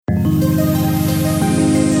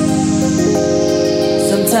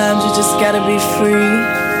just gotta be free.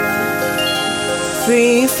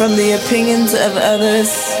 Free from the opinions of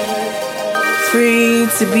others. Free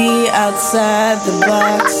to be outside the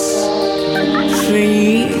box.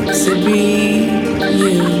 Free to be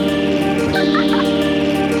you.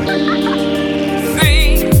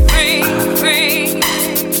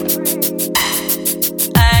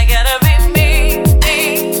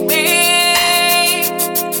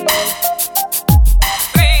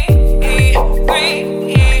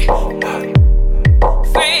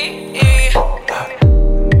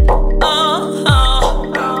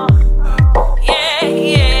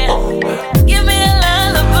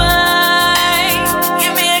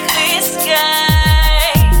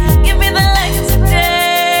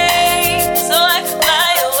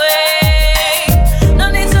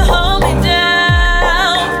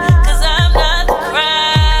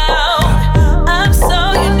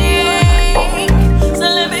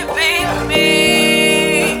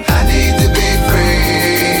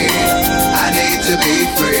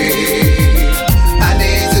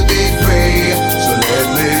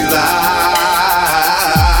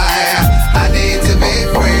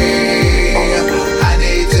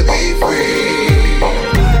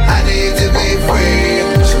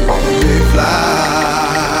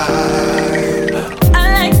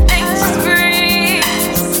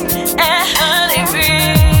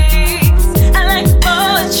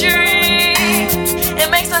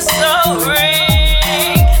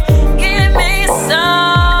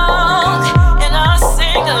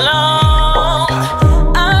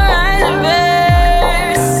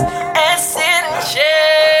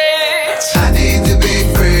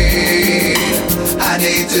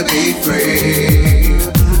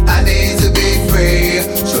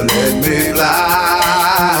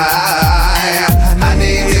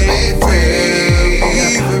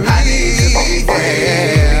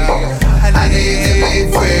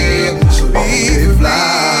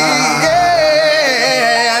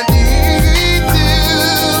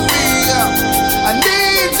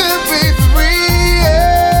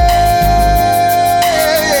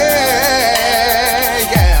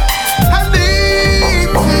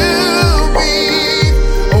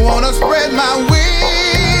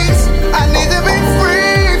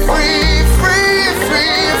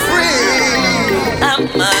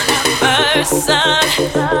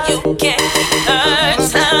 You can't hurt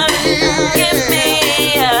time. Get me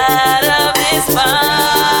out of this box.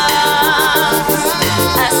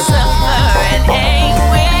 I suffer in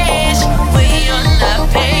anguish when you're not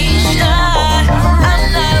patient. I'm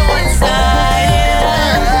not one-sided.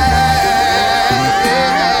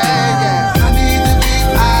 I need to be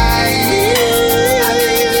free. I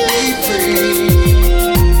need to be free.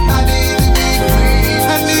 I need to be free.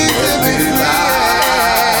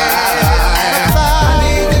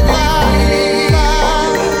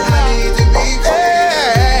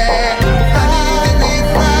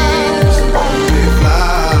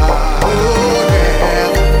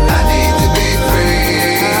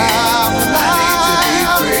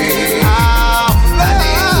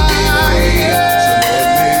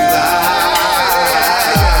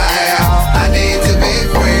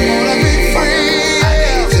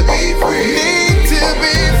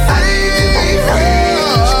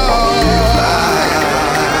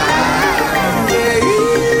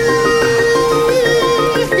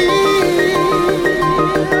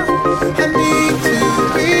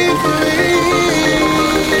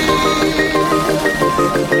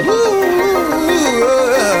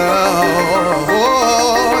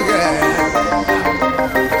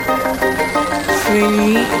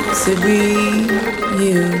 Free to be